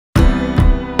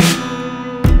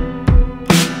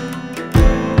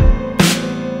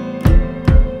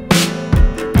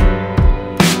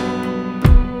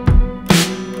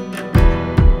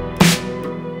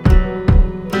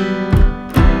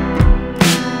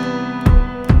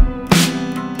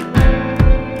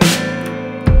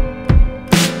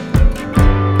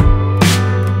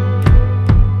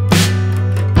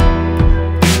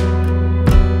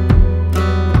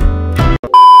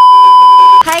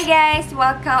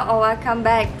welcome or welcome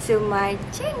back to my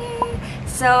channel.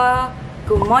 So,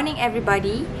 good morning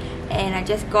everybody. And I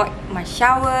just got my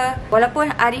shower.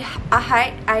 Walaupun hari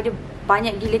Ahad, I ada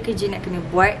banyak gila kerja nak kena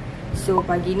buat. So,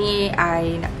 pagi ni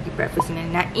I nak pergi breakfast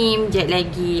dengan Naim. Sekejap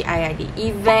lagi I ada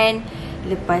event.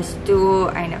 Lepas tu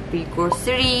I nak pergi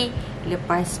grocery.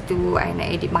 Lepas tu I nak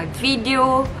edit my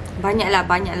video. Banyaklah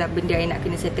benda I nak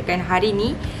kena settlekan hari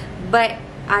ni. But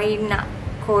I nak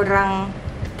korang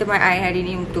teman I hari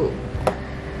ni untuk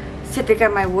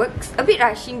settlekan my works. A bit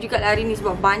rushing juga lah hari ni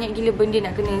sebab banyak gila benda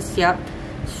nak kena siap.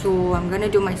 So I'm gonna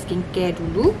do my skincare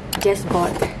dulu. Just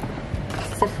bought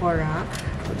Sephora.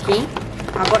 Okay,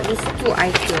 I bought these two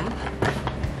items.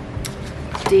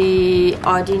 The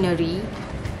Ordinary.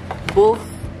 Both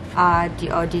are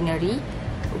The Ordinary.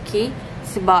 Okay,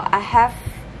 sebab I have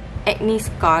acne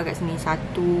scar kat sini.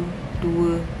 1, 2,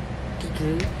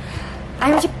 3.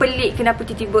 I macam pelik kenapa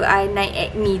tiba-tiba I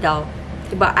naik acne tau.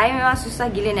 Sebab I memang susah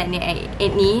gila nak naik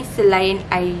acne selain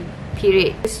I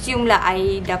period. Assume lah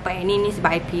I dapat acne ni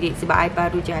sebab I period. Sebab I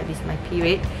baru je habis my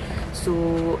period. So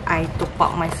I top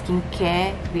up my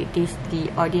skincare with this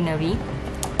The Ordinary.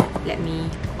 Let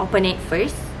me open it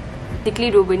first.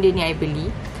 Basically 2 benda ni I beli.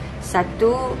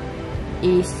 Satu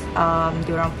is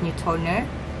diorang punya toner.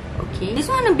 Okay, this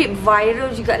one a bit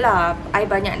viral jugalah. I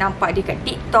banyak nampak dekat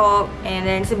TikTok. And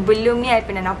then sebelum ni I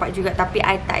pernah nampak juga, tapi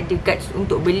I tak ada guts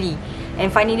untuk beli. And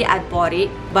finally I bought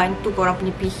it. Bantu korang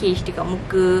punya pH dekat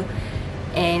muka.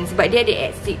 And sebab dia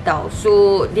ada acid tau,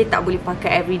 so dia tak boleh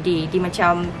pakai everyday. Dia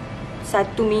macam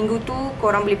 1 minggu tu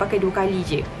korang boleh pakai 2 kali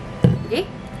je. Okay,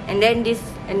 and then this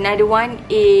another one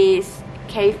is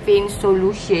caffeine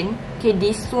solution. Okay,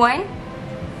 this one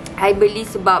I beli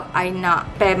sebab I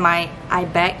nak pair my eye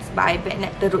bag. Sebab eye bag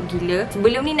nak teruk gila.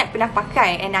 Sebelum ni nak pernah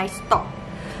pakai and I stop.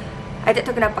 I tak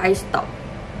tahu kenapa I stop.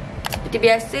 Seperti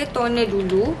biasa, toner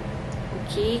dulu.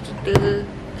 Okay, kita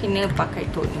kena pakai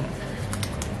toner.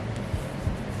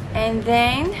 And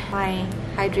then my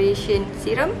hydration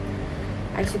serum.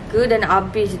 I suka dan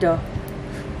habis dah.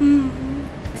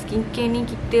 Skincare ni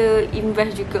kita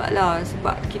invest jugalah.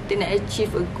 Sebab kita nak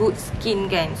achieve a good skin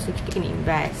kan. So kita kena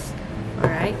invest.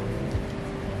 Alright.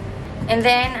 And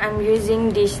then I'm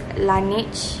using this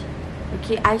Laneige.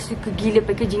 Okay, I suka gila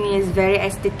packaging ni. It's very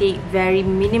aesthetic, very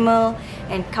minimal,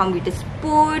 and come with a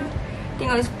spoon.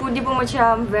 Tengok spoon dia pun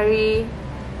macam very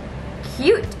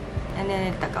cute. And then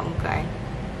letak kat muka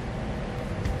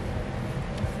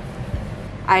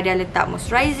I dah letak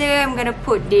moisturizer. I'm gonna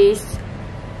put this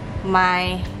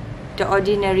The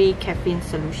Ordinary caffeine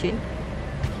solution.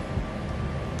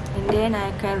 And then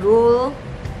I can roll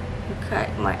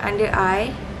dekat my under eye.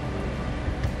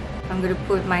 I'm gonna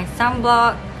put my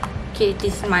sunblock. Okay,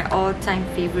 this is my all-time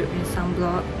favorite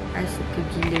sunblock. I suka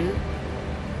gila.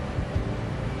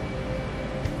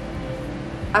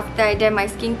 After I done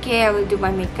my skincare, I will do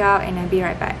my makeup and I'll be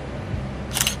right back.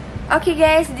 Okay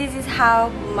guys, this is how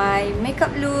my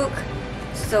makeup look.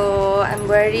 So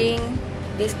I'm wearing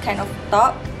this kind of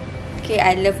top. Okay,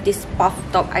 I love this puff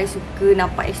top. I suka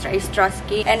nampak extra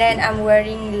sikit. And then I'm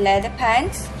wearing leather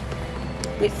pants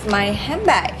with my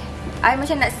handbag. I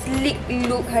macam nak sleek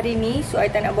look hari ni. So I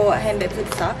tak nak bawa handbag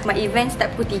besar. My event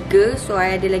start pukul 3. So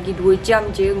I ada lagi 2 jam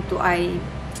je untuk I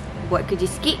buat kerja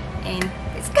sikit. And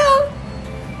let's go.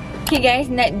 Okay guys,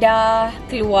 Nat dah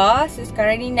keluar. So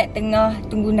sekarang ni Nat tengah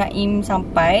tunggu Naim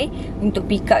sampai untuk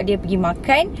pick up dia pergi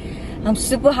makan. I'm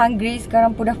super hungry.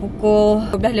 Sekarang pun dah pukul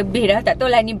 12 lebih dah. Tak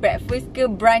tahulah ni breakfast ke,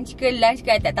 brunch ke, lunch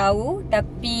ke, I tak tahu.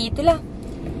 Tapi itulah.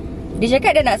 Dia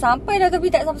cakap dah nak sampai dah, tapi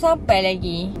tak sampai-sampai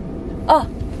lagi. Oh,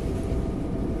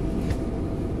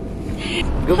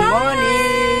 good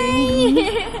morning.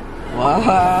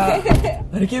 Wah,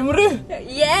 ada kamera.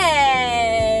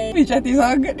 Yes. Ni cantik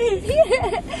sangat ni.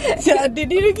 Siap ada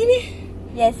dia lagi ni.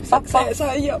 Yes, papa.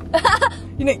 Sayap.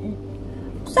 Ini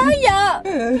sayap.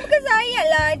 Bukan sayap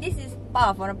lah. This is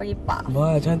puff. Orang panggil puff.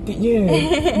 Wah, cantiknya.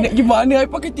 Nak gimana I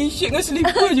pakai t-shirt dengan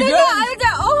slipper je kan? I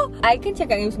macam, oh, I kan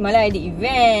cakap dengan semalam ada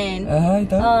event.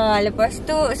 Lepas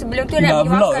tu sebelum tu nak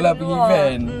pergi makan lah dulu. Pergi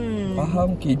event.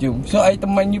 Faham, okay, jom. So, I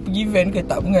teman you pergi event ke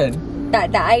tak pun kan? Tak,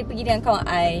 I pergi dengan kawan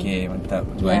I. Okay, mantap.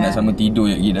 So, I nak sama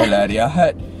tidur lagi dah lah hari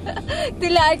Ahad.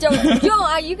 Itulah macam, jom,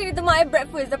 you kena teman I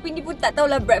breakfast. Tapi ni pun tak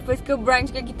tahulah breakfast ke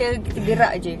brunch ke, kita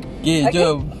gerak je. Okay,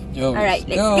 jom. Alright,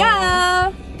 let's go.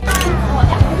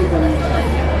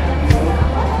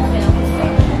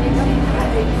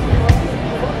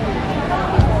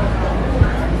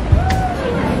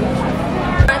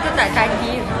 Rasa tak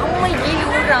tadi, ramai gila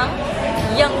orang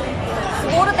yang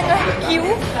semua orang tengah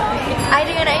queue. I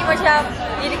dengan Naim macam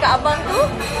pergi dekat abang tu,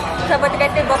 sahabat tu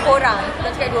kata berapa orang? Kita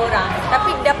cakap 2 orang. Tapi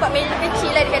dapat menu kecil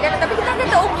lah dekat dalam. Tapi kita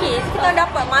kata okey. So, kita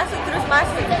dapat masuk terus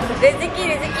masuk.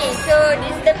 Rezeki. So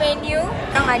this is the menu.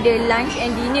 Sekarang ada lunch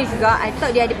and dinner juga. I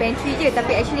thought dia ada pantry je,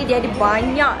 tapi actually dia ada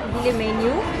banyak gila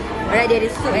menu. Alright, dia ada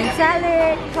soup and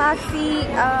salad, classic.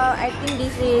 I think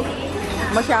this is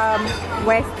macam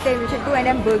western macam tu, and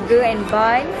then burger and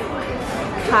bun,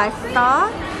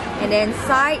 pasta, and then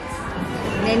sides.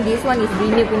 And then this one is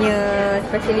dinner punya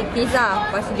specialities lah.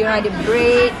 Lepas tu diorang ada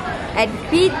bread and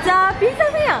pizza. Pizza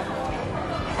sayang?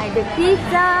 Ada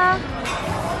pizza.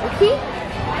 Okay.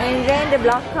 And then the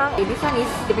belakang, this one is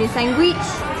dia punya sandwich,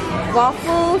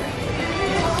 waffles,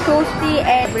 toasty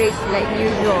and beverage like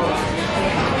usual.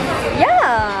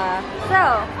 Yeah.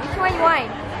 So, which one you want?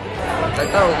 Tak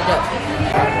tahu, kejap.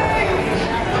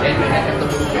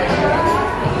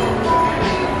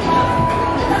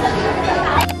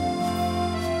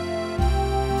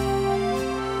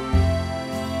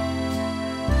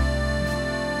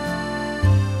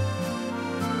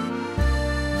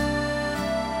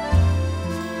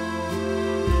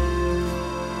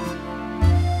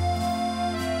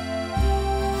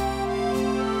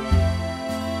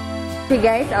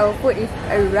 Okay guys, our food is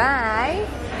arrived.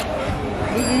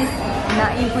 This is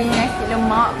Naim punya nasi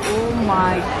lemak. Oh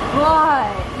my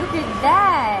god, look at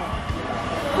that.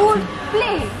 Full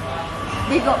plate.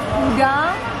 They got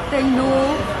udang,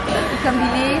 telur, ikan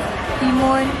bilis,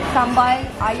 timun, sambal,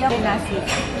 ayam dan nasi.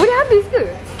 Boleh habis ke?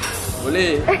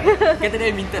 Boleh. Kan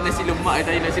tadi minta nasi lemak,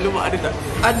 tadi nasi lemak ada tak?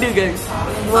 Ada guys.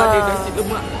 Wow. Ada nasi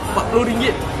lemak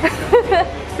RM40.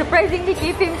 Surprisingly,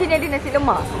 cafe macam ni ada nasi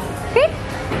lemak. Okay.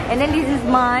 And then this is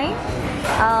mine.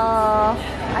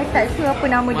 I tak sure apa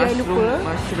nama dia, I lupa.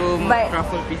 Mushroom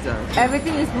truffle pizza.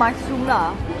 Everything is mushroom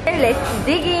lah. Okay, let's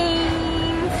dig in.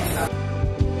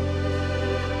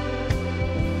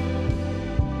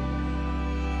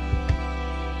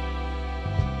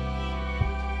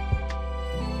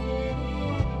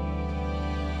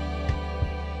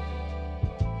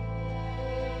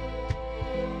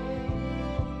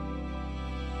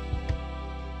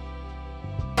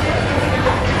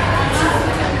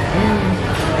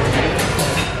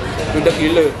 Sedap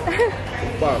gila.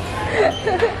 Sumpah.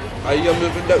 Ayam dia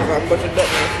sedap, sambal sedap,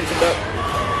 nasi sedap.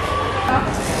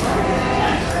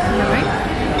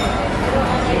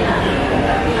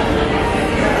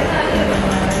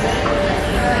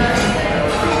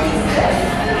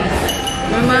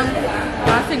 Memang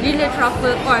rasa gila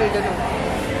truffle oil tu.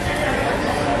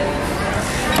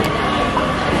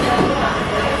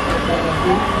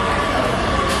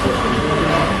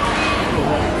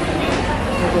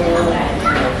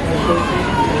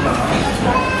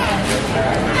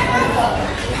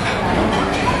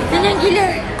 Kenyang gila.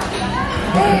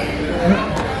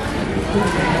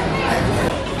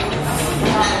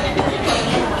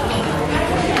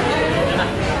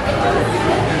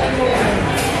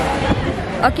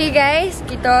 Okay guys,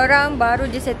 kita orang baru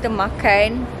je settle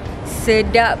makan.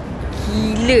 Sedap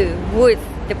gila, worth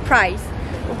the price.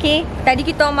 Okay, tadi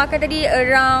kita orang makan tadi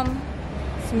around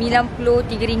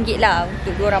RM93 lah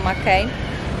untuk 2 orang makan.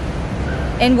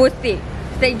 And worth it.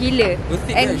 Sedap gila. Worth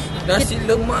it guys. Nasi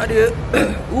lemak dia.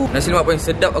 Nasi lemak paling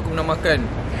sedap aku pernah makan.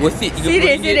 Worth it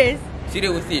RM30.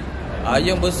 Serius worth it.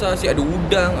 Ayam besar asyik, ada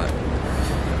udang.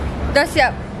 Dah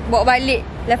siap bawa balik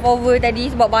leftover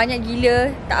tadi sebab banyak gila,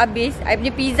 tak habis. I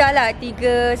punya pizza lah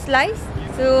 3 slice.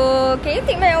 So, can you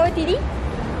take my OOTD?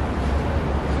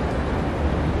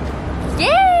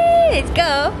 Yay! Let's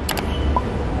go!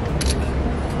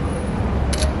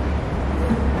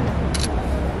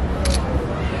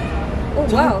 Oh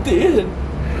wow. Cantik kan?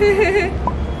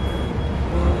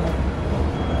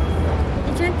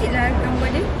 Cantik lah gambar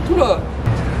dia. Tu lah.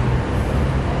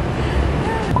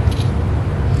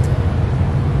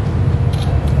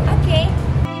 Okay.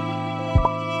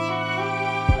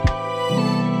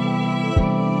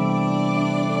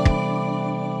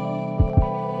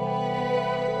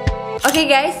 Okay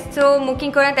guys, so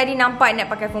mungkin korang tadi nampak nak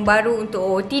pakai phone baru untuk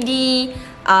OOTD,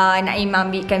 Naim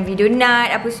ambilkan video nut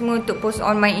apa semua untuk post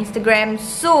on my Instagram.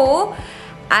 So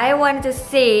I want to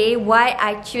say why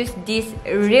I choose this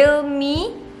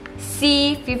Realme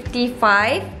C55.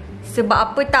 Sebab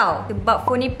apa tau? Sebab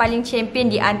phone ni paling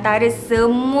champion di antara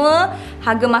semua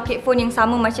harga market phone yang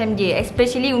sama macam dia,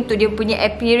 especially untuk dia punya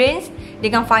appearance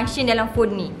dengan function dalam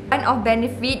phone ni. One of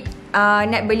benefit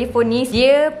nak beli phone ni,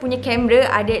 dia punya kamera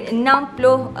ada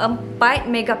 64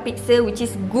 megapixel, which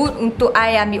is good untuk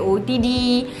I ambil OOTD,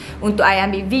 untuk I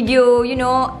ambil video, you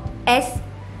know. As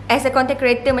a content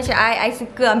creator macam I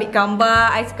suka ambil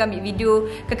gambar, I suka ambil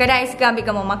video. Kadang-kadang I suka ambil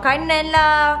gambar makanan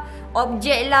lah,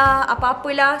 objek lah,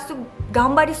 apa-apalah. So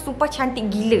gambar dia super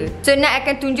cantik gila. So nak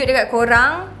akan tunjuk dekat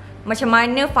korang macam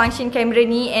mana function kamera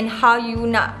ni and how you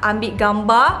nak ambil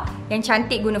gambar yang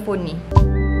cantik guna phone ni.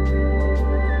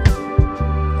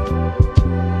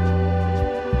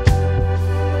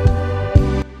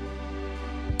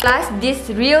 Plus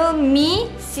this realme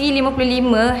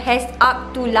C55 has up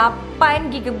to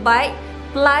 8GB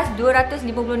plus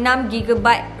 256GB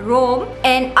ROM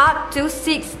and up to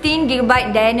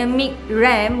 16GB dynamic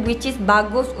RAM, which is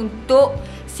bagus untuk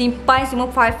simpan semua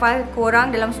file-file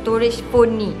korang dalam storage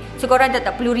phone ni. So korang dah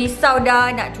tak perlu risau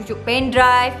dah nak cucuk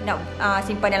pendrive, nak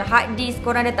simpan dalam hard disk.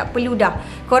 Korang dah tak perlu dah.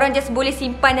 Korang just boleh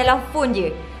simpan dalam phone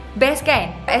je. Best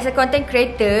kan? As a content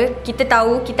creator, kita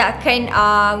tahu kita akan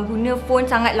guna phone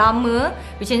sangat lama.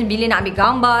 Macam bila nak ambil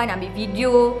gambar, nak ambil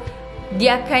video,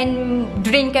 dia akan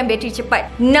drainkan bateri cepat.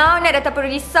 Now nak dah tak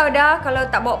perlu risau dah kalau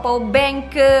tak bawa power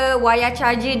bank ke, wire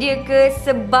charger dia ke,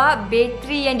 sebab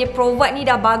bateri yang dia provide ni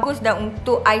dah bagus dah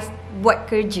untuk I buat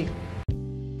kerja.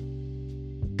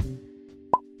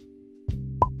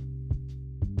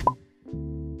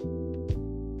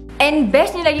 And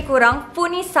bestnya lagi korang,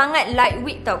 phone ni sangat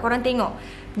lightweight tau. Korang tengok,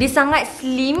 dia sangat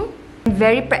slim,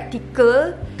 very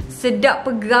practical, sedap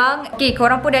pegang. Okay,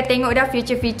 korang pun dah tengok dah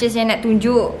feature-features yang nak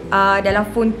tunjuk dalam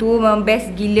phone tu. Memang best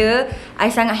gila.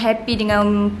 I sangat happy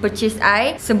dengan purchase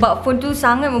I, sebab phone tu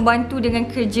sangat membantu dengan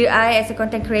kerja I as a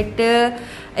content creator,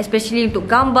 especially untuk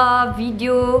gambar,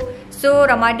 video. So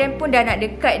Ramadan pun dah nak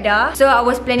dekat dah. So I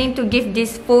was planning to give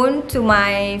this phone to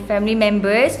my family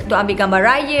members untuk ambil gambar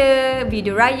raya,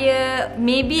 video raya.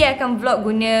 Maybe I akan vlog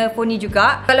guna phone ni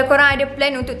juga. Kalau korang ada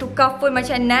plan untuk tukar phone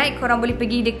macam Night, korang boleh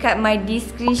pergi dekat my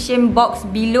description box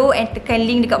below and tekan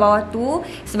link dekat bawah tu,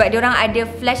 sebab diorang ada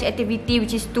flash activity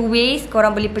which is 2 ways.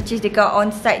 Korang boleh purchase dekat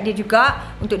on-site dia juga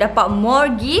untuk dapat more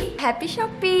gift. Happy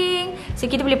shopping. So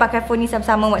kita boleh pakai phone ni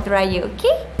sama-sama waktu raya,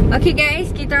 okay? Okay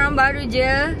guys, kita orang baru je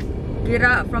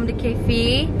gerak from the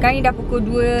cafe. Sekarang ni dah pukul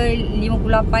 2.58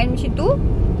 macam tu.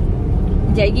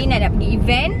 Sekejap lagi nak pergi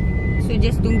event. So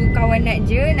just tunggu kawan nak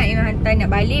je, nak yang hantar nak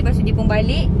balik. Lepas tu dia pun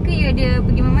balik. Ke you ada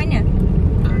pergi mana-mana?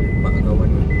 Mak kawan.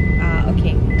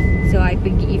 Okay. So I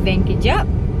pergi event kejap.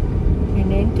 And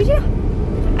then tu je lah.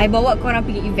 I bawa korang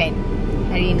pergi event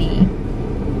hari ni.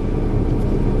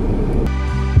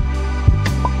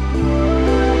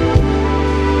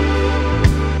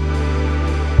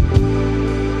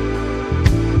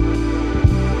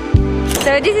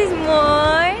 So this is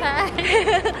Moon.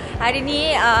 Hari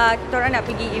ni kita orang nak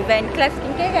pergi event Class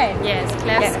Skincare kan? Yes,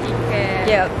 Class Skincare.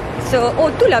 Yeah. So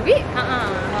tu lah Bik.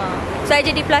 So I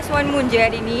jadi plus one Moon je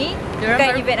hari ni.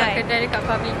 Bukan event I. Kedai dekat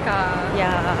Publica.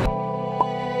 Ya.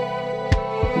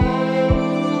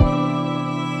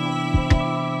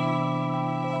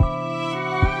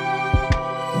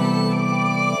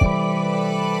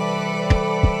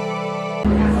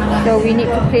 So we need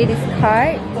to play this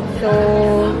card. So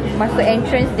masuk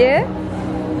entrance dia,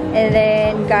 and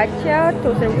then gacha,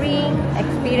 toss a ring,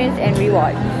 experience and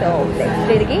reward. So let's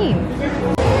play the game.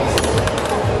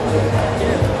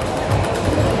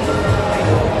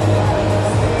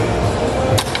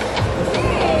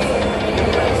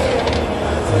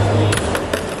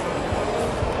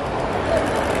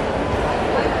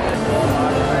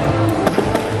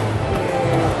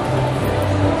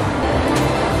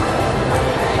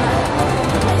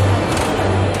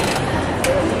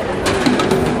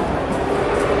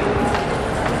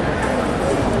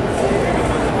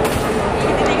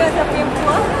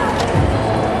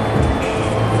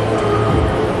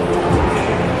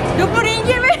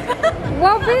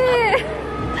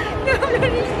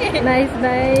 Nice,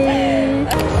 nice.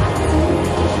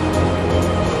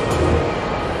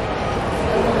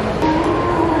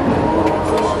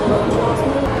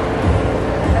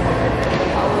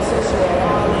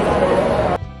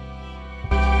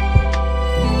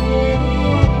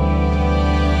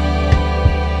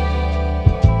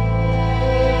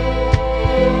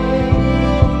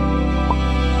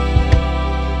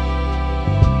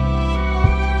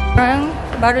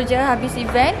 Baru je habis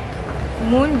event.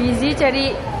 Moon busy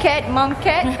cari cat, mom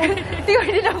cat. Tengok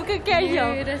dia dah buka cat je.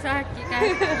 Dia dah sakit kan.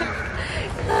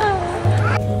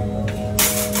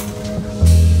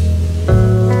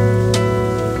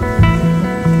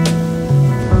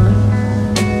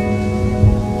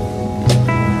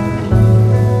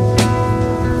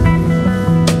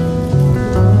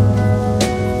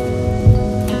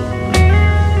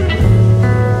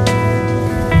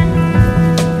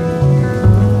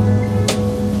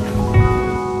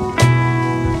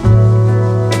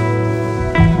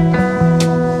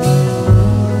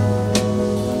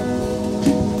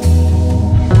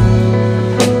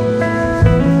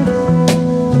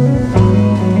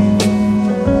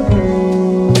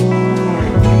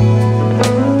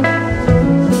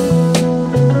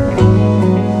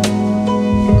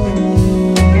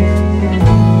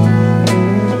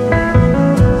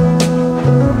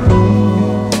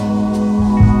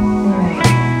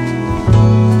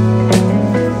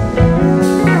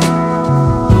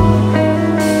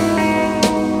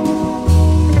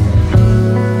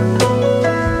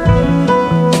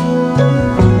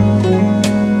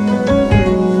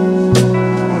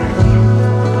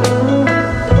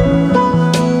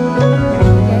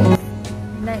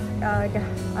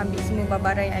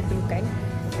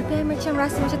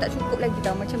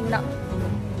 macam nak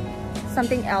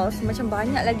something else. Macam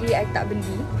banyak lagi I tak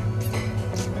beli.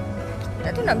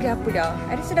 Tak tahu nak beli apa dah.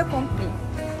 I rasa dah complete.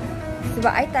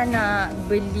 Sebab I tak nak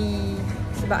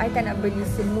beli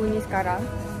semua ni sekarang.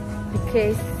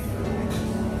 Because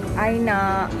I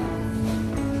nak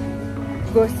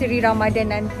grocery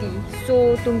Ramadan nanti.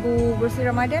 So tunggu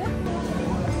grocery Ramadan lah.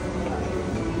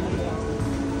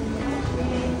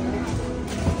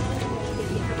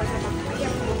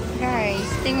 Guys,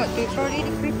 tengok tu trolley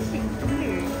dia kecil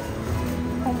gila.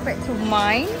 Compared to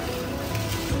mine,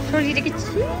 trolley dia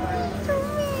kecil.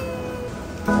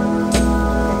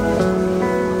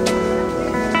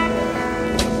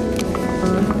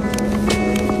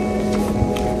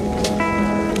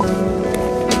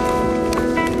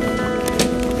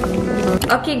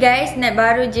 Okay guys, night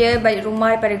baru je balik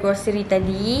rumah daripada grocery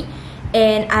tadi.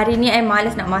 And hari ni I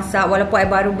malas nak masak. Walaupun I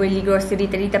baru beli grocery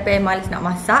tadi, tapi I malas nak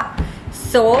masak.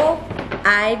 So,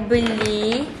 I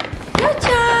beli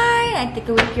keychain. I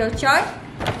take away keychain.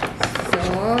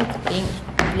 So, tengok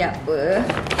beli apa.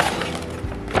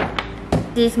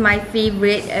 This is my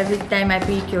favourite. Every time I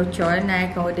pergi keychain,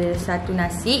 I akan order satu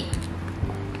nasi,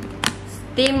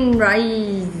 steamed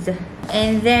rice,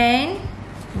 and then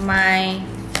my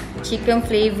chicken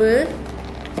flavor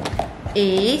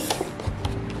is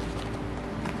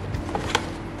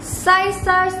soy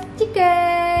sauce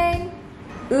chicken.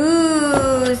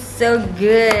 Ooh, so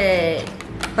good.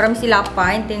 Korang mesti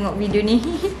lapar kan tengok video ni.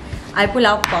 I pun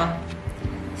lapar.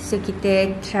 So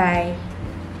kita try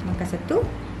makan satu.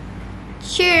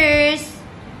 Cheers.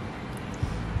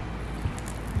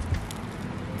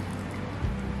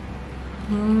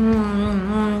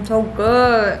 So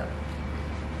good.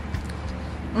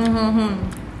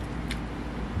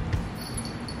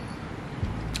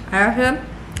 I rasa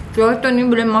keychain ni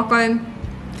boleh makan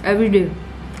everyday.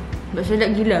 Sebab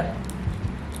sedap gila.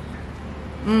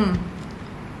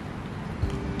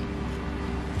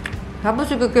 Siapa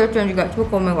suka keychain juga? Cuba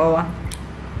komen kat bawah.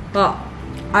 Tak,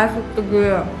 I suka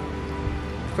gila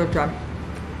keychain.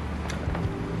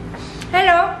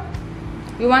 Hello,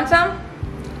 you want some?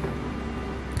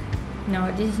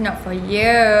 No, this is not for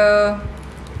you.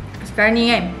 Sekarang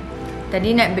ni kan,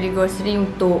 tadi nak beli grocery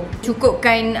untuk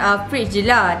cukupkan fridge je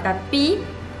lah. Tapi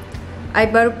I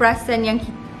baru perasan yang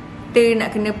kita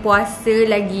nak kena puasa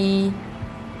lagi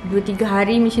 2-3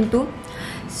 hari macam tu.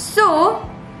 So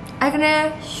I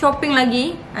kena shopping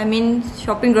lagi. I mean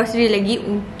shopping grocery lagi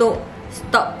untuk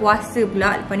stop puasa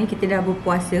pula. Lepas ni kita dah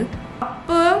berpuasa.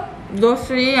 Apa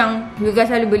grocery yang you guys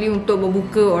selalu beli untuk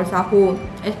berbuka or sahur,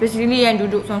 especially yang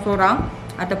duduk sorang-sorang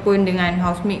ataupun dengan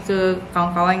housemate ke,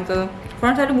 kawan-kawan ke,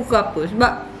 korang selalu buka apa?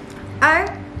 Sebab I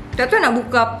tak tahu nak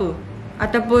buka apa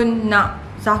ataupun nak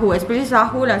sahur, especially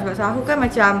sahur lah. Sebab sahur kan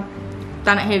macam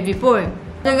tak nak heavy pun.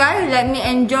 So guys, let me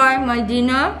enjoy my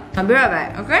dinner. I'll be right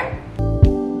back, okay?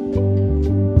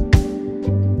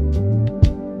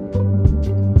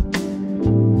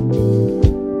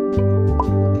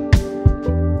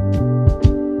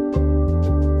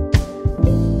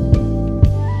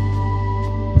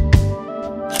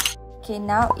 Okay,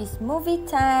 now is movie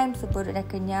time. So perut dah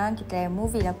kenyang, kita layan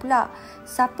movie lah pula.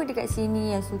 Siapa dekat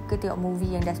sini yang suka tengok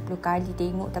movie yang dah 10 kali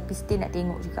tengok tapi still nak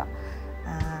tengok juga?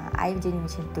 I jadi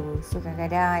macam tu. So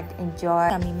kadang-kadang I enjoy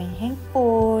sambil main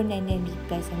handphone and then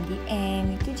reply some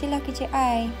DM. Itu je lah kerja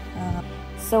I.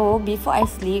 So before I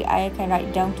sleep, I akan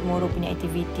write down tomorrow punya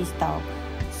activities tau.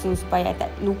 So supaya I tak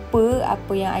lupa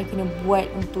apa yang I kena buat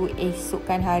untuk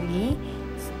esokkan hari.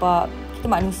 Sebab kita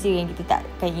manusia yang kita tak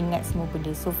akan ingat semua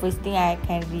benda. So first thing, I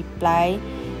akan reply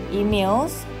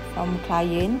emails from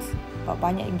clients. Sebab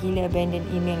banyak gila abandoned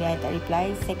email yang I tak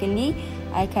reply. Secondly,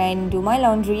 I akan do my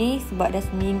laundry sebab dah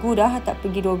seminggu dah tak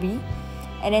pergi Dobi.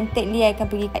 And then thirdly, I akan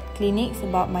pergi cat clinic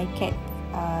sebab my cat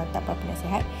tak apa-apa nak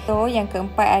sihat. So yang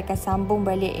keempat, I akan sambung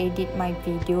balik edit my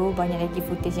video. Banyak lagi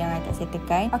footage yang I tak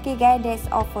settlekan. Okay guys, that's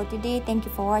all for today. Thank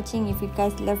you for watching. If you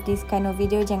guys love this kind of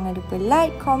video, jangan lupa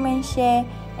like, comment, share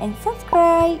and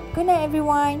subscribe. Good night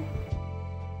everyone.